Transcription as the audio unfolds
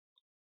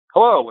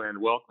Hello and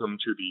welcome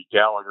to the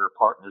Gallagher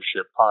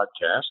Partnership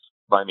Podcast.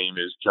 My name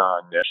is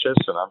John Neshes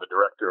and I'm the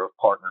Director of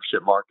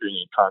Partnership Marketing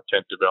and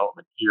Content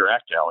Development here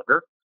at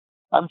Gallagher.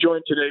 I'm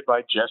joined today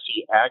by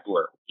Jesse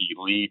Agler, the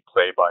lead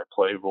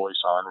play-by-play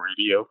voice on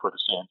radio for the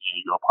San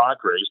Diego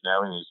Padres,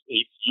 now in his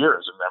 8th year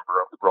as a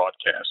member of the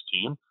broadcast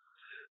team.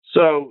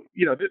 So,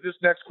 this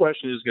next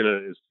question is going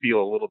to feel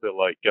a little bit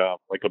like a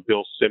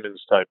Bill Simmons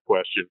type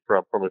question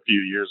from a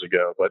few years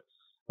ago. But,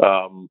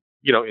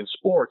 in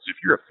sports, if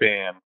you're a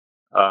fan,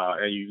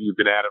 and you've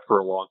been at it for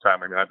a long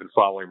time. I mean, I've been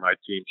following my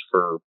teams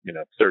for,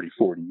 30,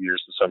 40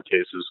 years in some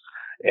cases.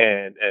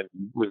 And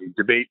when you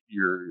debate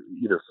your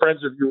either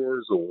friends of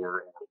yours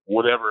or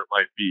whatever it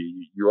might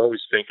be, you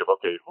always think of,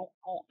 okay,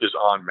 who is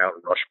on Mount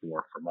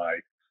Rushmore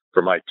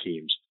for my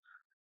teams?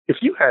 If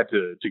you had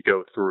to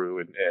go through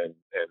and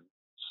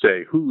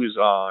say who is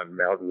on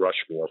Mount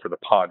Rushmore for the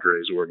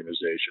Padres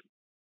organization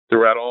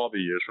throughout all the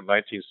years from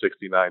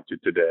 1969 to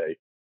today,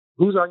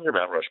 who's on your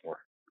Mount Rushmore?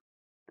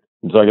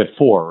 So I get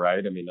four,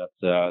 right? I mean, that's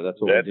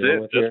what we're dealing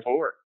with here.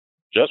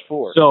 Just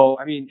four. So,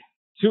 I mean,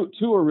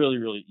 two are really,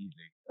 really easy,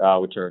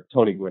 which are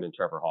Tony Gwynn and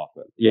Trevor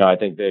Hoffman. I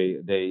think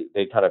they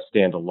kind of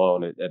stand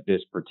alone at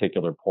this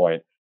particular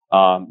point.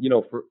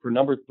 For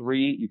number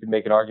three, you could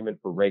make an argument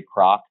for Ray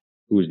Kroc,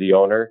 who is the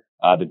owner,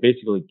 that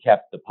basically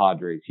kept the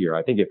Padres here.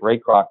 I think if Ray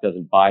Kroc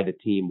doesn't buy the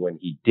team when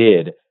he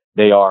did,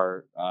 they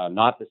are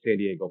not the San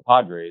Diego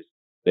Padres.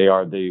 They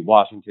are the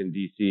Washington,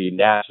 D.C.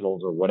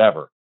 Nationals or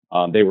whatever.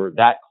 They were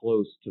that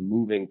close to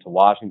moving to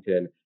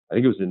Washington. I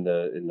think it was in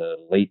the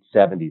late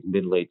 70s,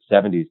 mid-late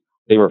 70s.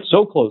 They were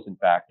so close, in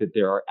fact, that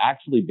there are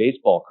actually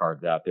baseball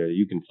cards out there that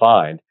you can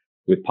find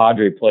with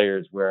Padre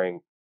players wearing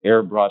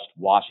airbrushed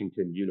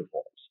Washington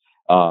uniforms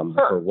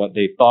for what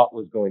they thought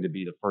was going to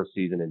be the first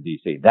season in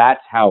D.C.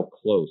 That's how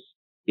close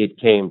it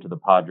came to the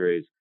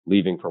Padres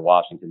leaving for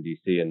Washington,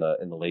 D.C. in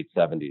the late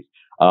 70s.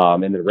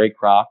 And then Ray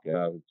Kroc,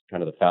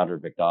 kind of the founder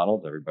of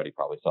McDonald's. Everybody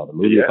probably saw the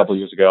movie a couple of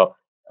years ago.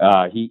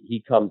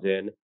 He comes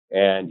in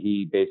and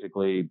he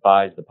basically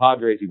buys the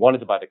Padres. He wanted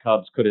to buy the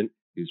Cubs, couldn't.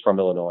 He was from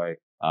Illinois,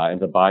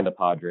 ends up buying the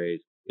Padres,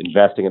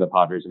 investing in the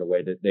Padres in a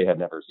way that they had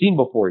never seen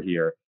before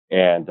here.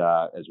 And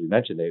as we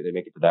mentioned, they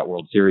make it to that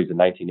World Series in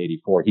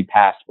 1984. He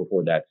passed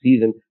before that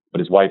season, but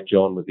his wife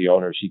Joan was the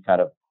owner. She kind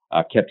of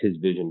kept his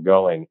vision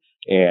going,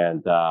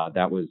 and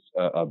that was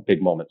a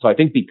big moment. So I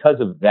think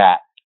because of that,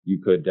 you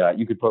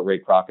could put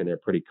Ray Kroc in there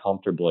pretty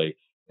comfortably.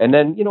 And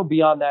then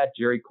beyond that,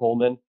 Jerry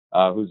Coleman,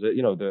 who's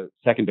the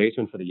second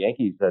baseman for the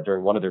Yankees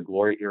during one of their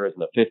glory eras in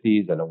the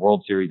 50s and a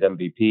World Series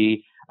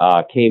MVP,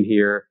 came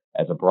here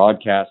as a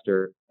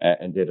broadcaster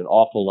and did an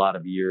awful lot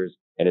of years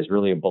and is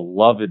really a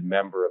beloved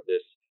member of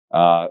this,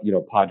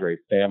 Padre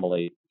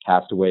family.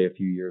 Passed away a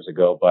few years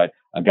ago, but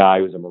a guy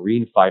who's a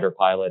Marine fighter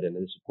pilot, and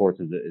this, of course,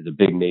 is a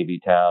big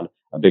Navy town,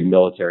 a big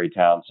military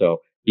town.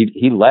 So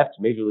he left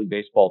Major League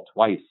Baseball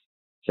twice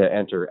to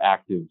enter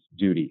active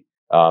duty.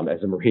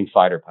 As a Marine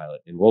fighter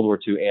pilot in World War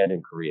II and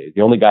in Korea. He's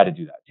the only guy to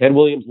do that. Ted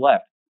Williams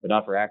left, but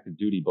not for active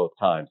duty both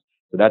times.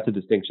 So that's a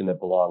distinction that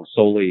belongs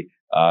solely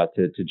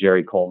to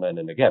Jerry Coleman.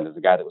 And again, there's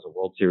a guy that was a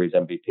World Series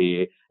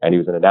MVP, and he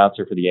was an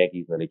announcer for the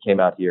Yankees, and then he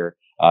came out here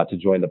to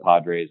join the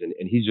Padres, and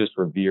he's just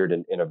revered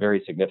in a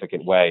very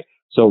significant way.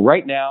 So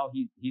right now,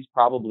 he's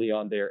probably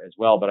on there as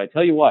well. But I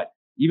tell you what,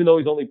 even though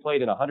he's only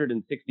played in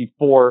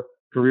 164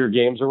 career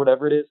games or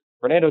whatever it is,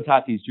 Fernando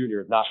Tatis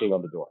Jr. is knocking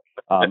on the door.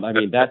 I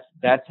mean,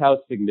 that's how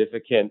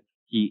significant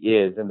he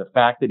is. And the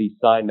fact that he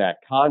signed that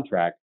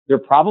contract, there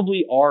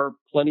probably are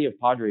plenty of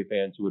Padre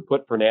fans who would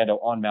put Fernando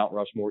on Mount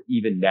Rushmore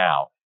even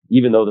now,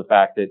 even though the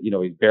fact that,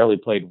 he's barely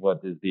played what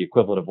is the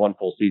equivalent of one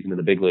full season in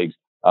the big leagues,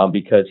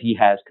 because he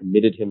has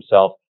committed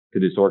himself to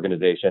this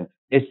organization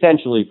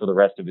essentially for the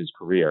rest of his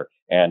career.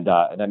 And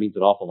that means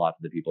an awful lot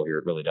to the people here.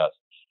 It really does.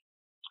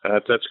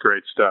 That's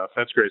great stuff.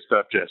 That's great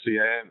stuff, Jesse.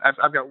 And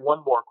I've got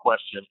one more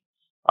question.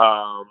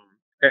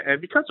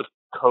 And because of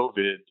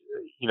COVID,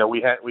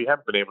 we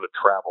haven't been able to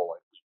travel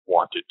like we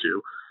wanted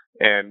to.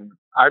 And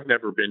I've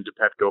never been to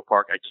Petco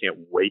Park. I can't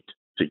wait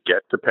to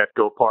get to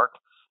Petco Park.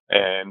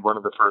 And one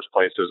of the first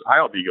places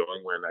I'll be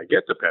going when I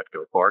get to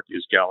Petco Park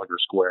is Gallagher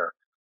Square.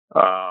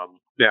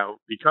 Now,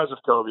 because of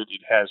COVID,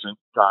 it hasn't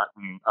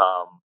gotten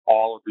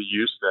all of the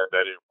use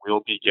that it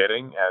will be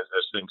getting as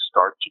things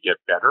start to get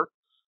better.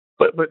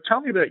 But tell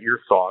me about your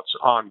thoughts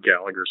on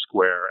Gallagher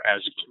Square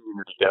as a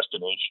community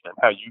destination and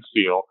how you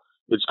feel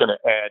it's going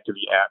to add to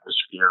the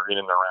atmosphere in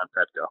and around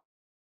Petco.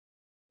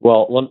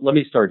 Well, let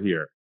me start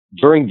here.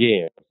 During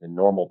games in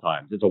normal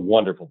times, it's a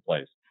wonderful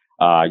place.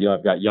 I've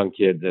got young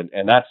kids,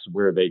 and that's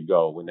where they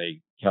go when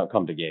they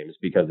come to games,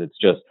 because it's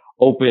just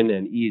open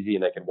and easy,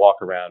 and they can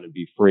walk around and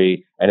be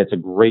free. And it's a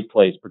great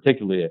place,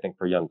 particularly, I think,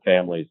 for young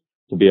families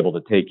to be able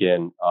to take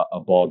in a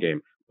ball game.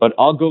 But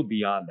I'll go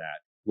beyond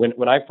that.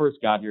 When I first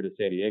got here to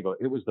San Diego,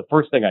 it was the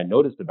first thing I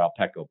noticed about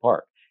Petco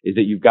Park is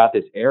that you've got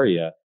this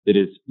area that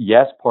is,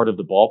 yes, part of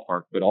the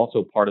ballpark, but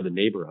also part of the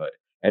neighborhood.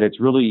 And it's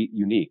really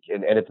unique.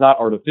 And it's not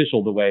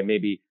artificial the way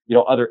maybe,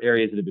 other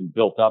areas that have been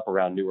built up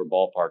around newer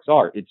ballparks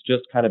are. It's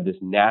just kind of this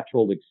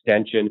natural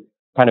extension,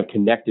 kind of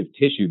connective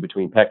tissue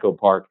between Petco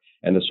Park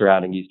and the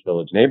surrounding East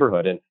Village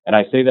neighborhood. And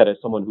I say that as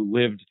someone who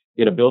lived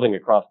in a building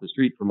across the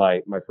street for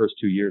my first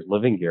 2 years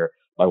living here.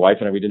 My wife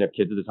and I, we didn't have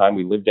kids at the time.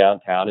 We lived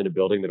downtown in a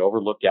building that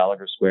overlooked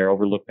Gallagher Square,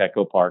 overlooked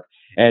Petco Park.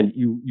 And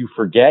you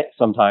forget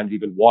sometimes,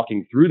 even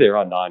walking through there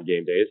on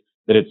non-game days,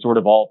 that it's sort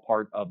of all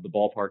part of the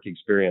ballpark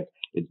experience.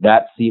 It's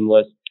that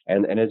seamless.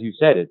 And as you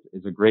said,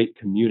 it's a great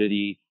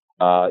community,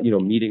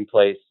 meeting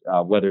place,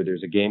 whether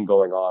there's a game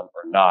going on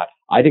or not.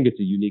 I think it's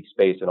a unique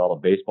space in all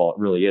of baseball. It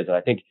really is. And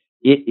I think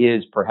it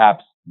is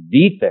perhaps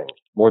the thing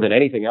more than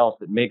anything else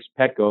that makes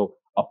Petco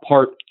a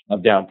part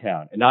of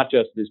downtown, and not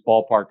just this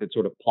ballpark that's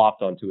sort of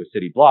plopped onto a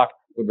city block,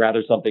 but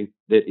rather something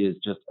that is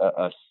just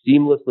a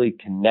seamlessly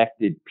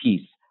connected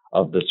piece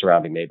of the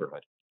surrounding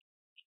neighborhood.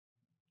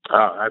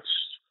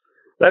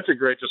 That's a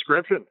great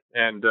description,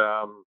 and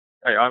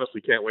I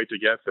honestly can't wait to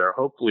get there.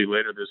 Hopefully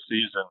later this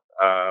season,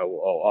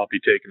 I'll be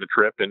taking the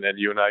trip, and then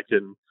you and I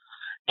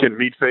can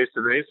meet face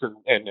to face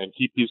and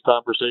keep these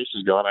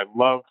conversations going. I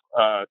love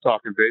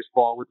talking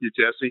baseball with you,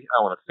 Jesse.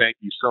 I want to thank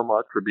you so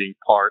much for being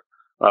part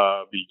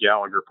of the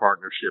Gallagher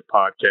Partnership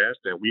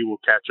Podcast, and we will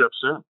catch up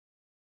soon.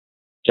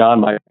 John,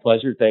 my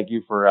pleasure. Thank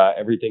you for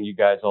everything you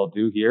guys all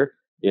do here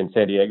in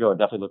San Diego, and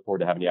definitely look forward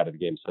to having you out of the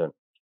game soon.